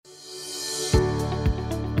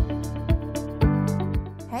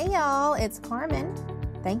y'all, it's Carmen.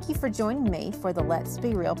 Thank you for joining me for the Let's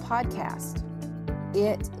Be Real podcast.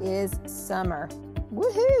 It is summer.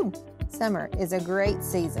 Woohoo! Summer is a great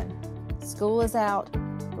season. School is out,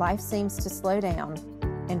 life seems to slow down,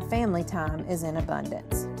 and family time is in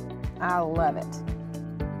abundance. I love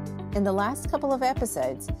it. In the last couple of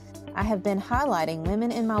episodes, I have been highlighting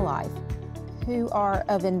women in my life who are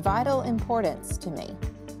of vital importance to me.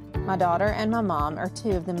 My daughter and my mom are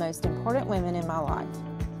two of the most important women in my life.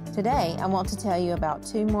 Today, I want to tell you about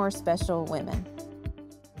two more special women.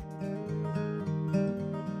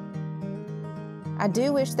 I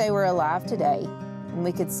do wish they were alive today and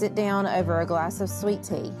we could sit down over a glass of sweet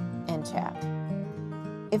tea and chat.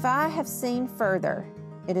 If I have seen further,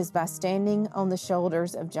 it is by standing on the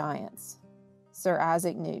shoulders of giants. Sir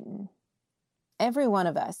Isaac Newton. Every one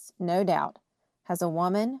of us, no doubt, has a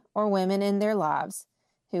woman or women in their lives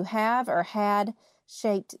who have or had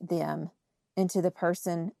shaped them into the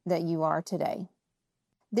person that you are today.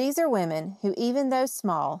 These are women who, even though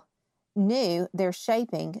small, knew their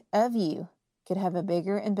shaping of you could have a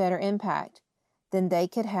bigger and better impact than they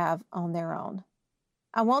could have on their own.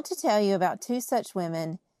 I want to tell you about two such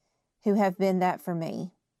women who have been that for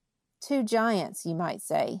me. Two giants, you might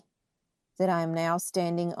say, that I am now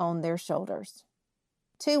standing on their shoulders.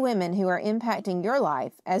 Two women who are impacting your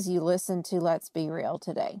life as you listen to Let's Be Real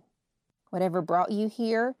today. Whatever brought you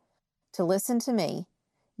here to listen to me,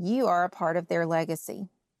 you are a part of their legacy.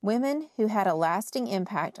 Women who had a lasting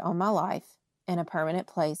impact on my life and a permanent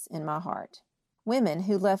place in my heart. Women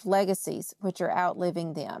who left legacies which are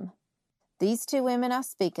outliving them. These two women I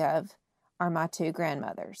speak of are my two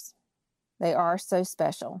grandmothers. They are so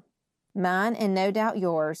special. Mine, and no doubt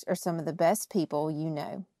yours, are some of the best people you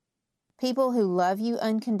know. People who love you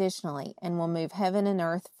unconditionally and will move heaven and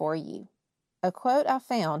earth for you. A quote I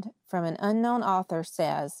found from an unknown author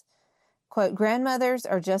says, quote, "Grandmothers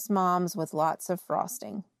are just moms with lots of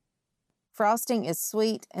frosting." Frosting is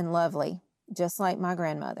sweet and lovely, just like my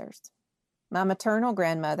grandmother's. My maternal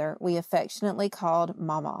grandmother we affectionately called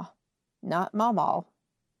Mama. Not Mama,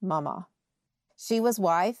 Mama. She was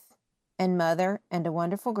wife and mother and a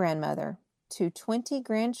wonderful grandmother to 20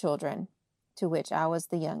 grandchildren, to which I was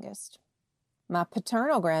the youngest. My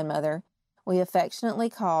paternal grandmother we affectionately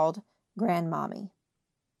called Grandmommy.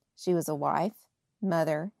 She was a wife,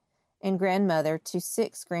 mother, and grandmother to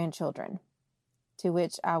 6 grandchildren, to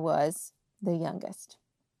which I was the youngest.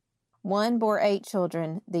 One bore 8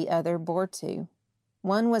 children, the other bore 2.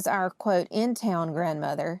 One was our, quote, in-town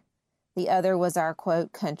grandmother. The other was our,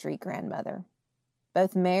 quote, country grandmother.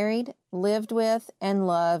 Both married, lived with, and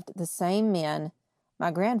loved the same men, my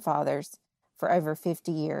grandfathers, for over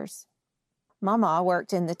 50 years. Mama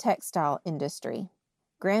worked in the textile industry.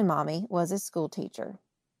 Grandmommy was a school teacher.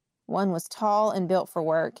 One was tall and built for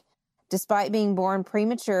work, despite being born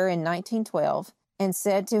premature in 1912 and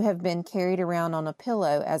said to have been carried around on a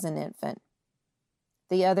pillow as an infant.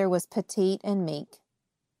 The other was petite and meek.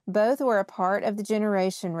 Both were a part of the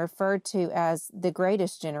generation referred to as the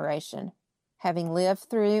greatest generation, having lived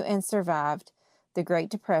through and survived the Great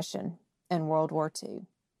Depression and World War II.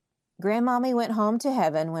 Grandmommy went home to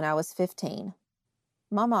heaven when I was 15.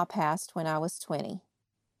 Mama passed when I was 20.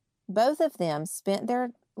 Both of them spent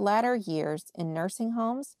their latter years in nursing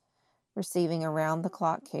homes, receiving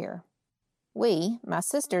around-the-clock care. We, my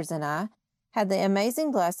sisters and I, had the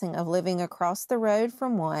amazing blessing of living across the road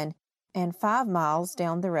from one and 5 miles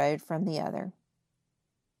down the road from the other.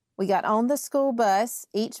 We got on the school bus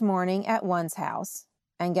each morning at one's house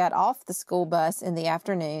and got off the school bus in the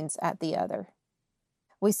afternoons at the other.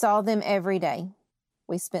 We saw them every day.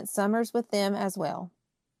 We spent summers with them as well.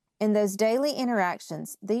 In those daily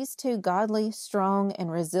interactions, these two godly, strong,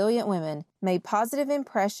 and resilient women made positive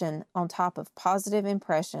impression on top of positive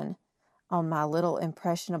impression on my little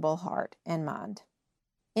impressionable heart and mind.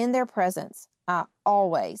 In their presence, I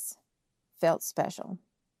always felt special.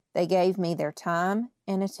 They gave me their time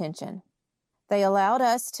and attention. They allowed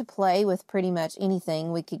us to play with pretty much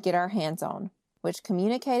anything we could get our hands on, which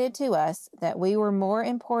communicated to us that we were more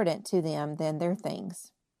important to them than their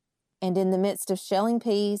things. And in the midst of shelling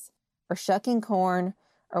peas, or shucking corn,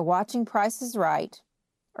 or watching Price is Right,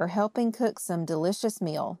 or helping cook some delicious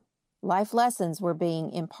meal, life lessons were being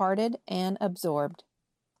imparted and absorbed.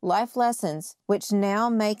 Life lessons which now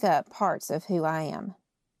make up parts of who I am.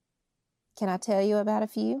 Can I tell you about a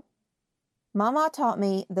few? Mama taught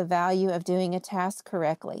me the value of doing a task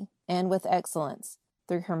correctly and with excellence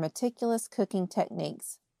through her meticulous cooking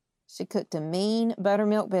techniques. She cooked a mean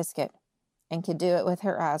buttermilk biscuit and could do it with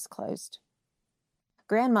her eyes closed.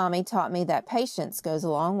 Grandmommy taught me that patience goes a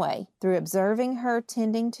long way through observing her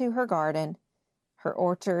tending to her garden, her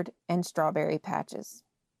orchard, and strawberry patches.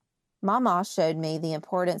 Mama showed me the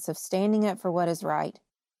importance of standing up for what is right.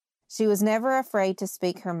 She was never afraid to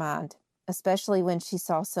speak her mind, especially when she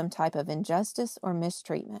saw some type of injustice or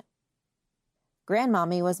mistreatment.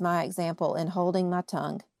 Grandmommy was my example in holding my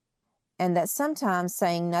tongue, and that sometimes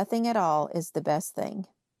saying nothing at all is the best thing.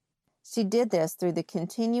 She did this through the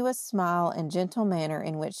continuous smile and gentle manner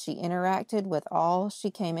in which she interacted with all she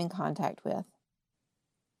came in contact with.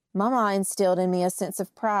 Mama instilled in me a sense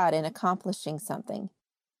of pride in accomplishing something.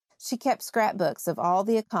 She kept scrapbooks of all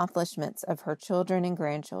the accomplishments of her children and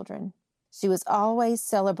grandchildren. She was always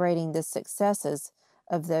celebrating the successes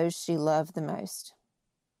of those she loved the most.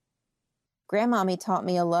 Grandmommy taught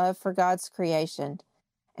me a love for God's creation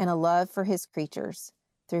and a love for His creatures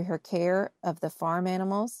through her care of the farm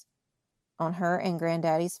animals on her and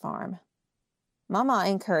Granddaddy's farm. Mama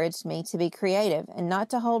encouraged me to be creative and not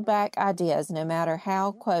to hold back ideas no matter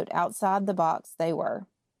how, quote, outside the box they were.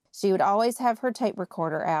 She would always have her tape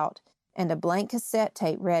recorder out and a blank cassette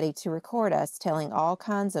tape ready to record us telling all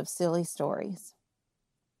kinds of silly stories.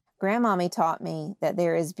 Grandmommy taught me that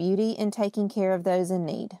there is beauty in taking care of those in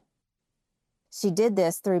need. She did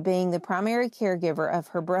this through being the primary caregiver of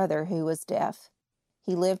her brother who was deaf.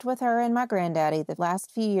 He lived with her and my granddaddy the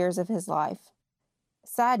last few years of his life.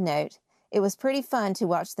 Side note, it was pretty fun to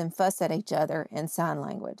watch them fuss at each other in sign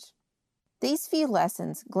language. These few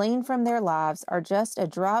lessons gleaned from their lives are just a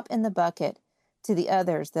drop in the bucket to the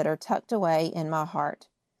others that are tucked away in my heart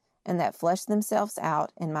and that flesh themselves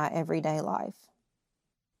out in my everyday life.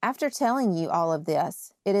 After telling you all of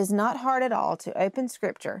this, it is not hard at all to open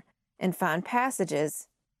Scripture and find passages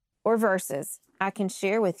or verses I can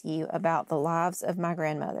share with you about the lives of my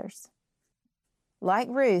grandmothers. Like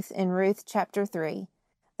Ruth in Ruth chapter 3,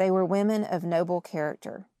 they were women of noble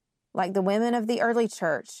character. Like the women of the early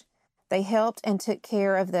church, they helped and took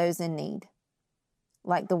care of those in need.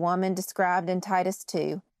 Like the woman described in Titus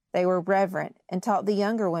 2, they were reverent and taught the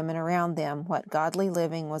younger women around them what godly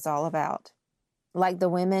living was all about. Like the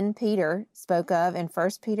women Peter spoke of in 1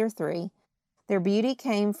 Peter 3, their beauty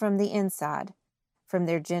came from the inside, from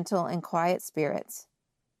their gentle and quiet spirits,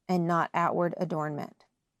 and not outward adornment.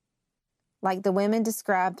 Like the women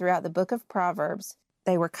described throughout the book of Proverbs,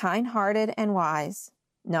 they were kind-hearted and wise,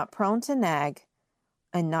 not prone to nag,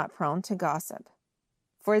 and not prone to gossip.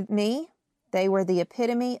 For me, they were the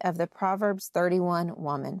epitome of the Proverbs 31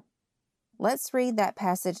 woman. Let's read that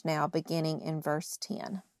passage now, beginning in verse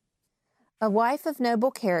 10. A wife of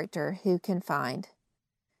noble character who can find?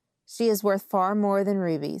 She is worth far more than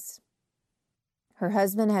rubies. Her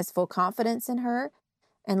husband has full confidence in her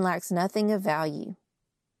and lacks nothing of value.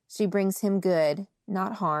 She brings him good,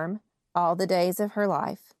 not harm, all the days of her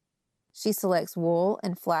life. She selects wool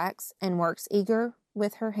and flax and works eager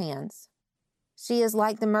with her hands. She is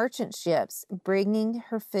like the merchant ships, bringing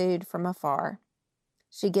her food from afar.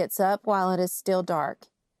 She gets up while it is still dark.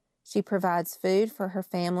 She provides food for her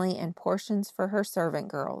family and portions for her servant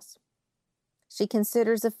girls. She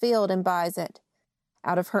considers a field and buys it.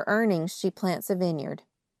 Out of her earnings, she plants a vineyard.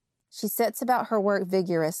 She sets about her work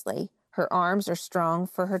vigorously. Her arms are strong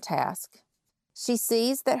for her task. She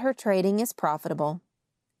sees that her trading is profitable,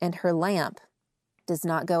 and her lamp does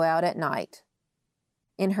not go out at night.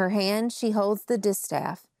 In her hand, she holds the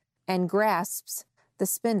distaff and grasps the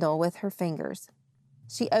spindle with her fingers.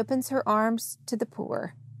 She opens her arms to the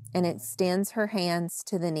poor and extends her hands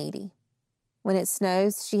to the needy. When it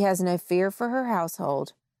snows, she has no fear for her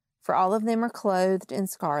household, for all of them are clothed in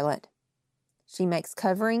scarlet. She makes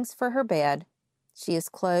coverings for her bed. She is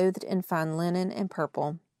clothed in fine linen and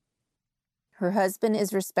purple. Her husband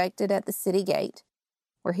is respected at the city gate,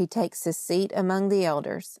 where he takes his seat among the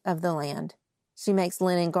elders of the land. She makes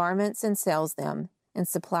linen garments and sells them, and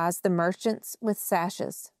supplies the merchants with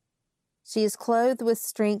sashes. She is clothed with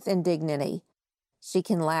strength and dignity. She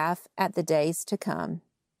can laugh at the days to come.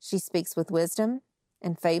 She speaks with wisdom,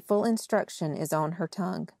 and faithful instruction is on her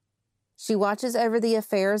tongue. She watches over the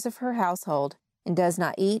affairs of her household and does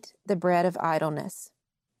not eat the bread of idleness.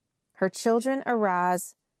 Her children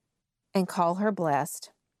arise and call her blessed.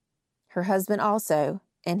 Her husband also,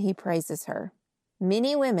 and he praises her.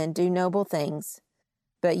 Many women do noble things,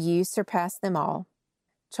 but you surpass them all.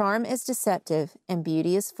 Charm is deceptive and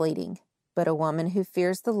beauty is fleeting, but a woman who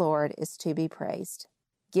fears the Lord is to be praised.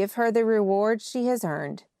 Give her the reward she has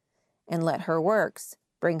earned, and let her works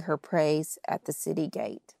bring her praise at the city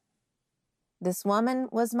gate. This woman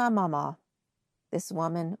was my mama. This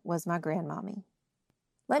woman was my grandmommy.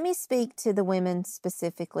 Let me speak to the women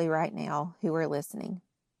specifically right now who are listening.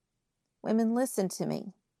 Women, listen to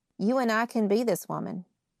me. You and I can be this woman.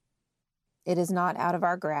 It is not out of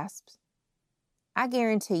our grasp. I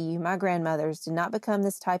guarantee you my grandmothers did not become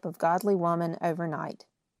this type of godly woman overnight.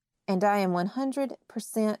 and I am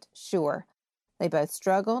 100% sure they both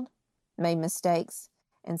struggled, made mistakes,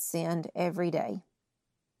 and sinned every day.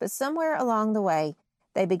 But somewhere along the way,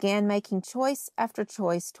 they began making choice after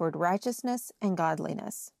choice toward righteousness and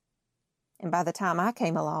godliness. And by the time I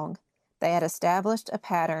came along, they had established a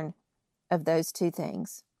pattern of those two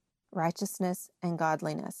things, righteousness and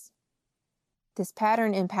godliness. This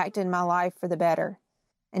pattern impacted my life for the better,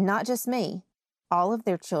 and not just me, all of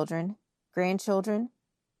their children, grandchildren,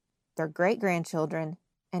 their great-grandchildren,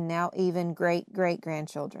 and now even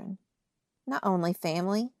great-great-grandchildren. Not only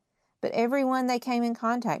family, but everyone they came in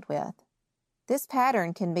contact with. This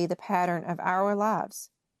pattern can be the pattern of our lives.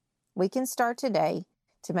 We can start today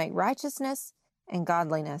to make righteousness and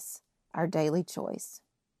godliness our daily choice.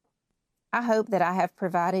 I hope that I have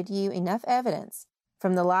provided you enough evidence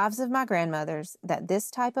from the lives of my grandmothers that this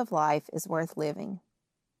type of life is worth living.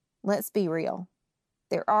 Let's be real.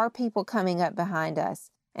 There are people coming up behind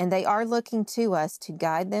us, and they are looking to us to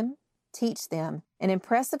guide them, teach them, and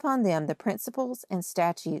impress upon them the principles and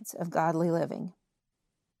statutes of godly living.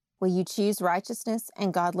 Will you choose righteousness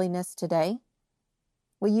and godliness today?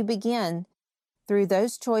 Will you begin through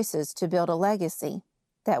those choices to build a legacy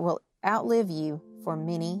that will outlive you for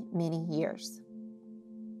many, many years?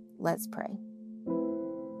 Let's pray.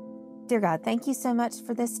 Dear God, thank you so much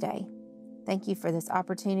for this day. Thank you for this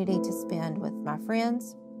opportunity to spend with my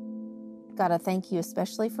friends. God, I thank you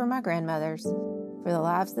especially for my grandmothers, for the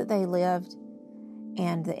lives that they lived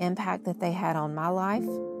and the impact that they had on my life,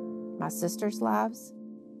 my sister's lives,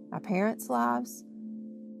 my parents' lives,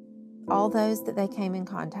 all those that they came in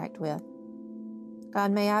contact with.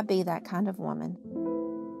 God, may I be that kind of woman.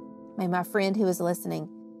 May my friend who is listening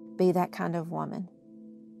be that kind of woman.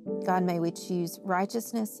 God, may we choose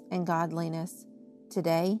righteousness and godliness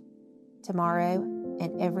today, tomorrow,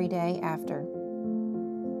 and every day after,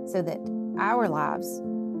 so that our lives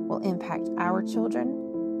will impact our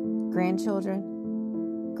children,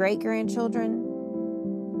 grandchildren, great-grandchildren,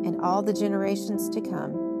 and all the generations to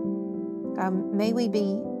come. God, may we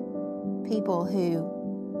be people who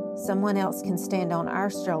someone else can stand on our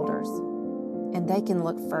shoulders and they can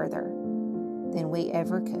look further than we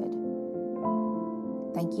ever could.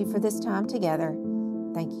 Thank you for this time together.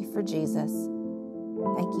 Thank you for Jesus.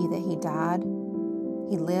 Thank you that He died,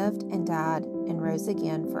 He lived and died and rose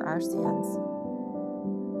again for our sins.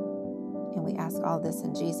 And we ask all this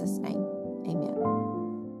in Jesus' name. Amen.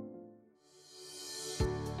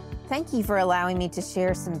 Thank you for allowing me to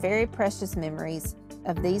share some very precious memories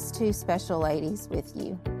of these two special ladies with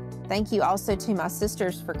you. Thank you also to my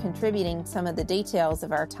sisters for contributing some of the details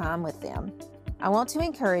of our time with them. I want to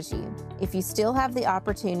encourage you, if you still have the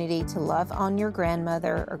opportunity to love on your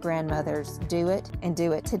grandmother or grandmothers, do it and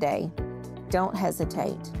do it today. Don't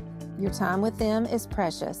hesitate. Your time with them is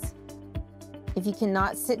precious. If you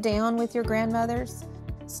cannot sit down with your grandmothers,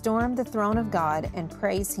 storm the throne of God and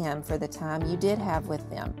praise Him for the time you did have with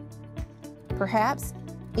them. Perhaps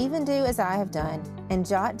even do as I have done and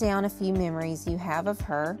jot down a few memories you have of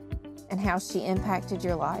her and how she impacted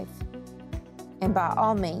your life. And by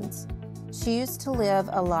all means, choose to live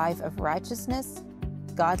a life of righteousness,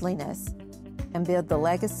 godliness, and build the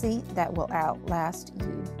legacy that will outlast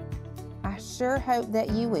you. I sure hope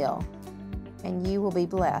that you will, and you will be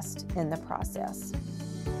blessed in the process.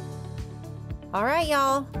 All right,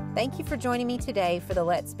 y'all. Thank you for joining me today for the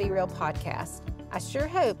Let's Be Real podcast. I sure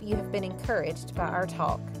hope you have been encouraged by our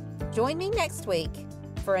talk. Join me next week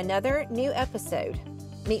for another new episode.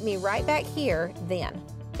 Meet me right back here then.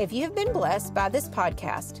 If you have been blessed by this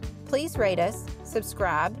podcast, please rate us,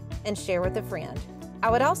 subscribe, and share with a friend.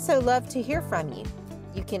 I would also love to hear from you.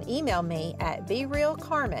 You can email me at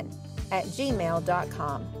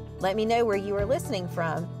berealcarmen@gmail.com. Let me know where you are listening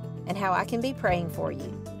from and how I can be praying for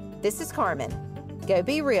you. This is Carmen. Go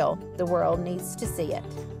be real. The world needs to see it.